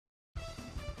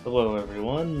Hello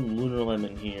everyone, Lunar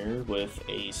Lemon here with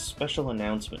a special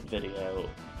announcement video.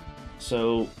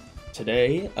 So,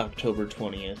 today, October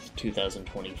 20th,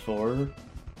 2024,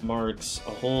 marks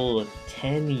a whole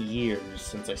 10 years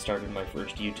since I started my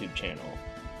first YouTube channel.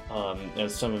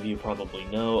 As some of you probably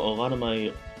know, a lot of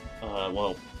my,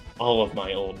 all of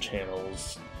my old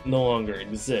channels no longer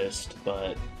exist,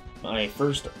 but my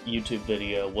first YouTube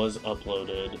video was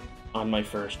uploaded on my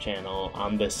first channel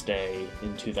on this day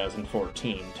in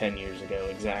 2014, 10 years ago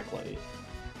exactly.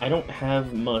 I don't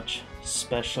have much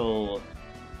special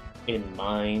in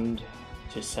mind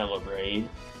to celebrate.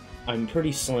 I'm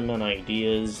pretty slim on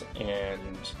ideas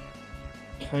and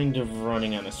kind of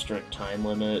running on a strict time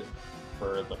limit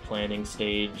for the planning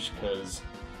stage because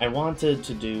I wanted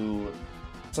to do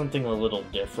something a little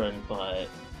different, but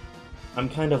I'm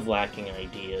kind of lacking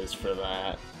ideas for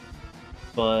that.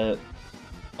 But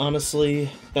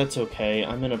honestly, that's okay.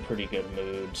 I'm in a pretty good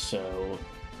mood, so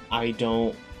I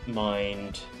don't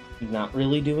mind not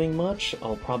really doing much.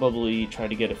 I'll probably try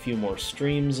to get a few more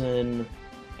streams in,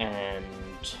 and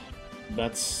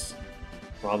that's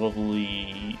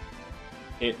probably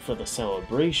it for the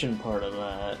celebration part of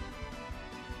that.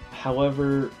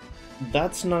 However,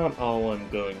 that's not all I'm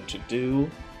going to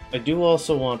do. I do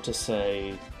also want to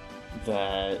say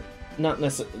that not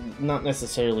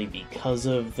necessarily because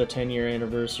of the 10-year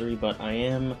anniversary, but I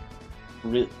am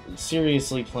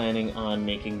seriously planning on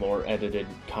making more edited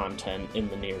content in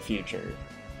the near future.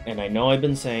 And I know I've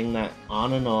been saying that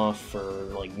on and off for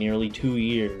like nearly 2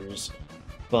 years,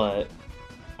 but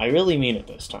I really mean it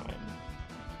this time.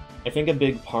 I think a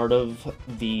big part of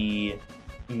the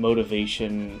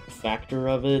motivation factor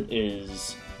of it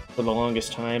is, for the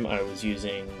longest time I was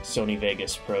using Sony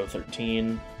Vegas Pro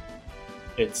 13.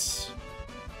 It's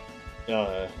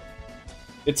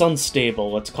it's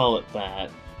unstable, let's call it that.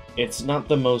 It's not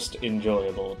the most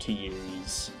enjoyable to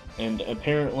use, and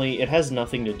apparently it has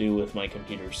nothing to do with my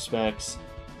computer specs.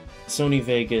 Sony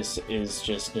Vegas is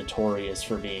just notorious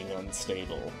for being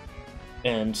unstable.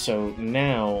 And so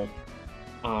now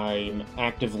I'm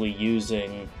actively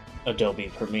using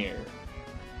Adobe Premiere.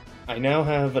 I now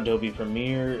have Adobe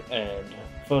Premiere and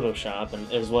Photoshop,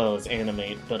 and as well as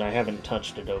Animate, but I haven't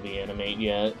touched Adobe Animate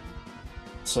yet.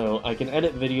 So I can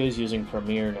edit videos using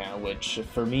Premiere now, which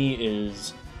for me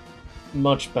is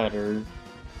much better.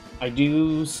 I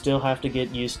do still have to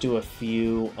get used to a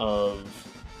few of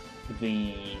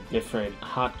the different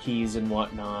hotkeys and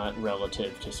whatnot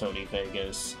relative to Sony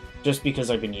Vegas, just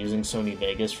because I've been using Sony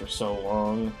Vegas for so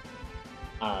long,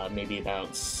 maybe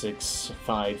about 6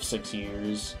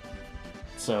 years.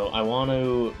 So I want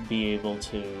to be able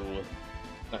to,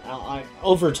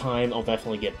 over time, I'll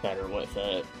definitely get better with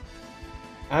it.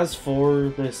 As for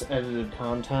this edited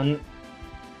content,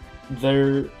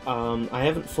 I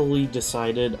haven't fully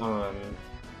decided on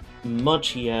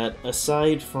much yet,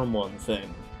 aside from one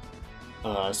thing.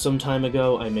 Some time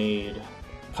ago, I made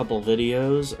a couple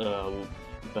videos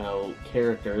about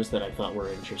characters that I thought were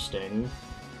interesting.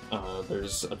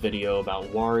 There's a video about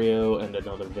Wario and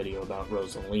another video about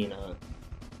Rosalina.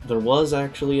 There was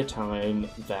actually a time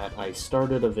that I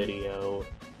started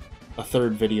a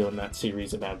third video in that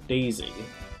series about Daisy.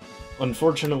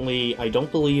 Unfortunately, I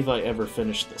don't believe I ever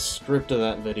finished the script of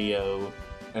that video,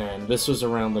 and this was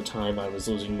around the time I was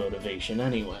losing motivation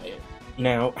anyway.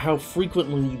 Now, how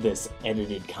frequently this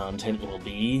edited content will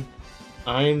be,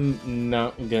 I'm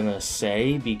not gonna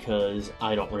say because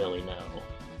I don't really know.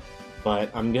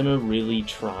 But I'm gonna really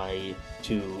try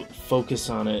to focus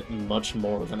on it much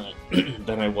more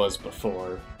than I was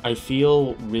before. I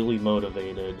feel really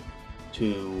motivated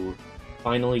to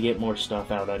finally get more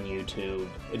stuff out on YouTube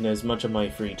in as much of my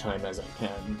free time as I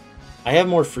can. I have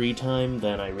more free time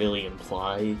than I really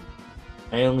imply.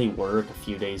 I only work a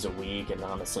few days a week, and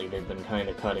honestly they've been kind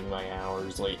of cutting my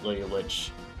hours lately,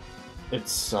 which it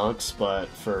sucks, but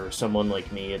for someone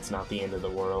like me, it's not the end of the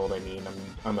world. I mean,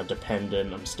 I'm a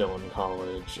dependent, I'm still in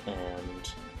college,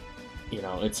 and, you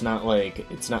know,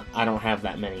 I don't have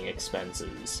that many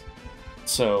expenses.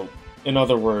 So, in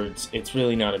other words, it's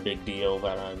really not a big deal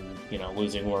that I'm,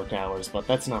 losing work hours, but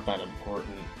that's not that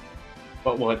important.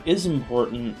 But what is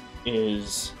important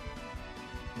is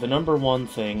the number one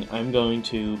thing I'm going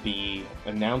to be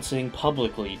announcing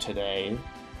publicly today,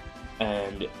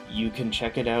 and you can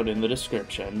check it out in the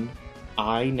description.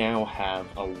 I now have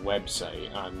a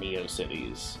website on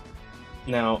NeoCities.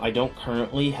 Now, I don't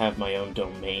currently have my own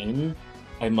domain.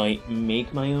 I might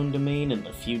make my own domain in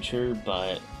the future,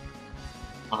 but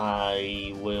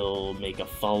I will make a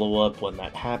follow-up when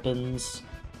that happens.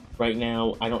 Right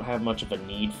now, I don't have much of a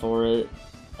need for it,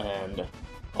 and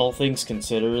all things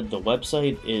considered, the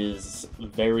website is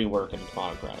very work in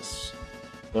progress.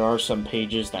 There are some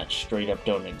pages that straight up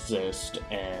don't exist,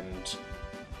 and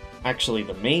actually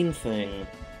the main thing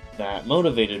that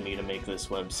motivated me to make this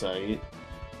website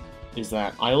is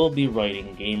that I will be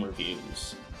writing game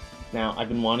reviews. Now, I've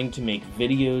been wanting to make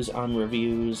videos on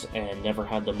reviews and never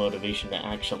had the motivation to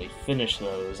actually finish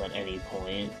those at any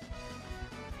point.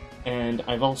 And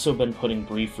I've also been putting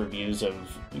brief reviews of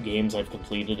games I've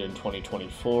completed in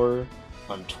 2024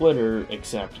 on Twitter,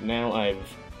 except now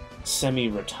I've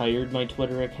semi-retired my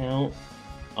Twitter account.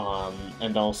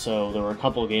 And also, there were a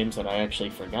couple games that I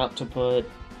actually forgot to put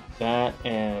that,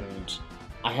 and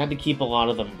I had to keep a lot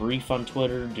of them brief on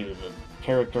Twitter due to the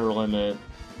character limit,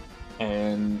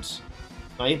 and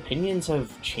my opinions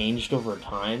have changed over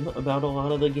time about a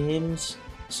lot of the games,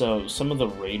 so some of the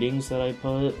ratings that I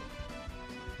put,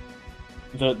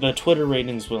 the Twitter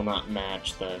ratings will not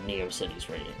match the NeoCities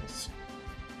ratings.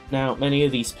 Now, many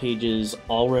of these pages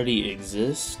already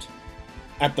exist.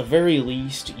 At the very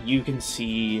least, you can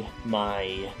see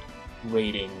my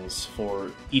ratings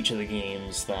for each of the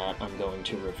games that I'm going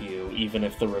to review, even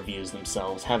if the reviews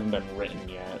themselves haven't been written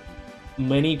yet.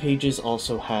 Many pages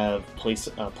also have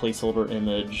a placeholder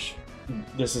image.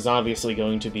 This is obviously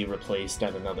going to be replaced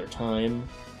at another time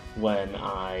when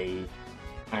I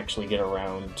actually get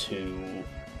around to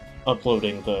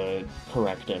uploading the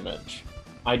correct image.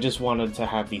 I just wanted to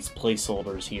have these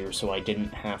placeholders here so I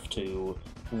didn't have to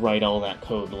write all that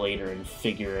code later and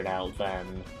figure it out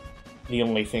then. The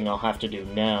only thing I'll have to do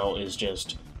now is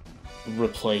just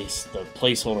replace the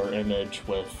placeholder image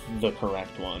with the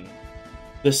correct one.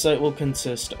 This site will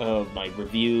consist of my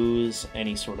reviews,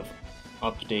 any sort of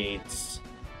updates,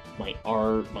 my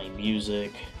art, my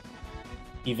music,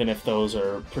 even if those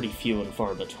are pretty few and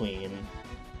far between.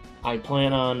 I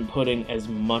plan on putting as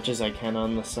much as I can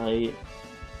on the site,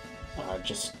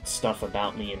 just stuff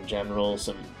about me in general,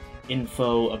 some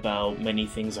info about many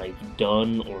things I've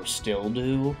done or still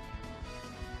do.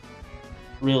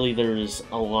 Really, there's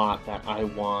a lot that I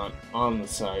want on the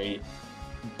site,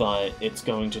 but it's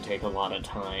going to take a lot of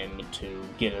time to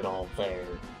get it all there.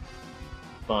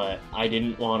 But I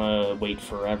didn't want to wait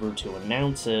forever to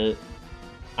announce it.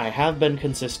 I have been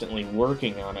consistently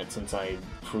working on it since I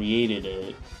created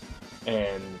it,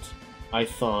 and I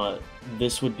thought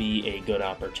this would be a good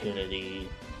opportunity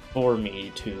for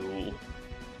me to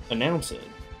announce it.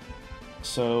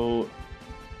 So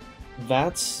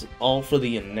that's all for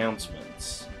the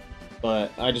announcements,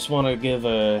 but I just want to give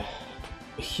a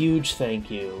huge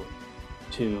thank you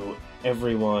to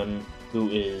everyone who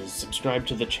is subscribed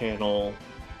to the channel,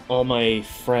 all my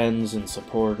friends and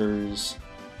supporters.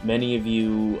 Many of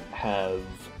you have,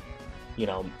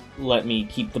 let me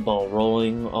keep the ball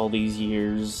rolling all these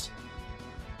years,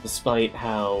 despite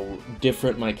how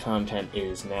different my content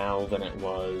is now than it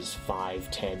was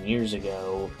 5-10 years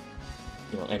ago,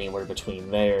 anywhere between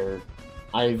there.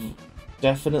 I've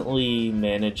definitely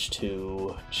managed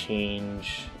to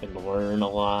change and learn a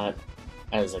lot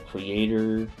as a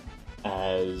creator,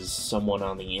 as someone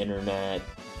on the internet,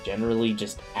 generally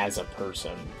just as a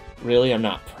person. Really, I'm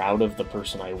not proud of the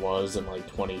person I was in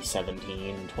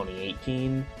 2017,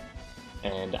 2018,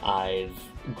 and I've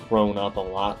grown up a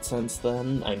lot since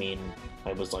then. I mean,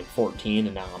 I was 14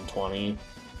 and now I'm 20,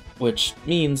 which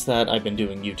means that I've been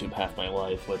doing YouTube half my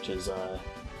life, which is,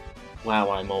 wow,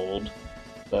 I'm old.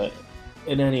 But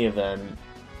in any event,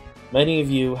 many of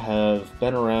you have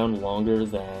been around longer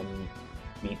than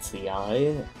meets the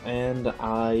eye, and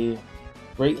I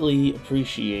greatly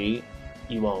appreciate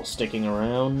you all sticking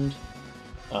around,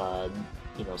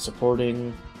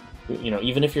 supporting,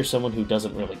 even if you're someone who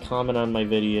doesn't really comment on my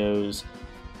videos,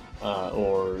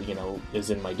 or, is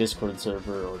in my Discord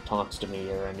server or talks to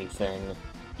me or anything,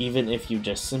 even if you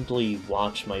just simply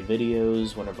watch my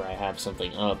videos whenever I have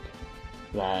something up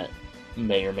that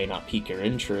may or may not pique your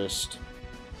interest,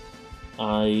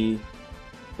 I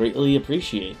greatly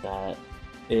appreciate that.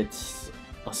 It's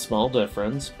a small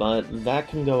difference, but that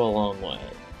can go a long way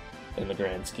in the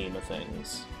grand scheme of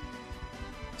things.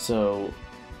 So,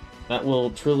 that will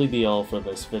truly be all for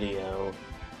this video.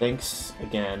 Thanks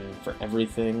again for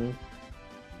everything,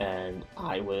 and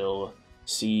I will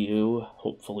see you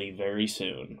hopefully very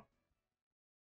soon.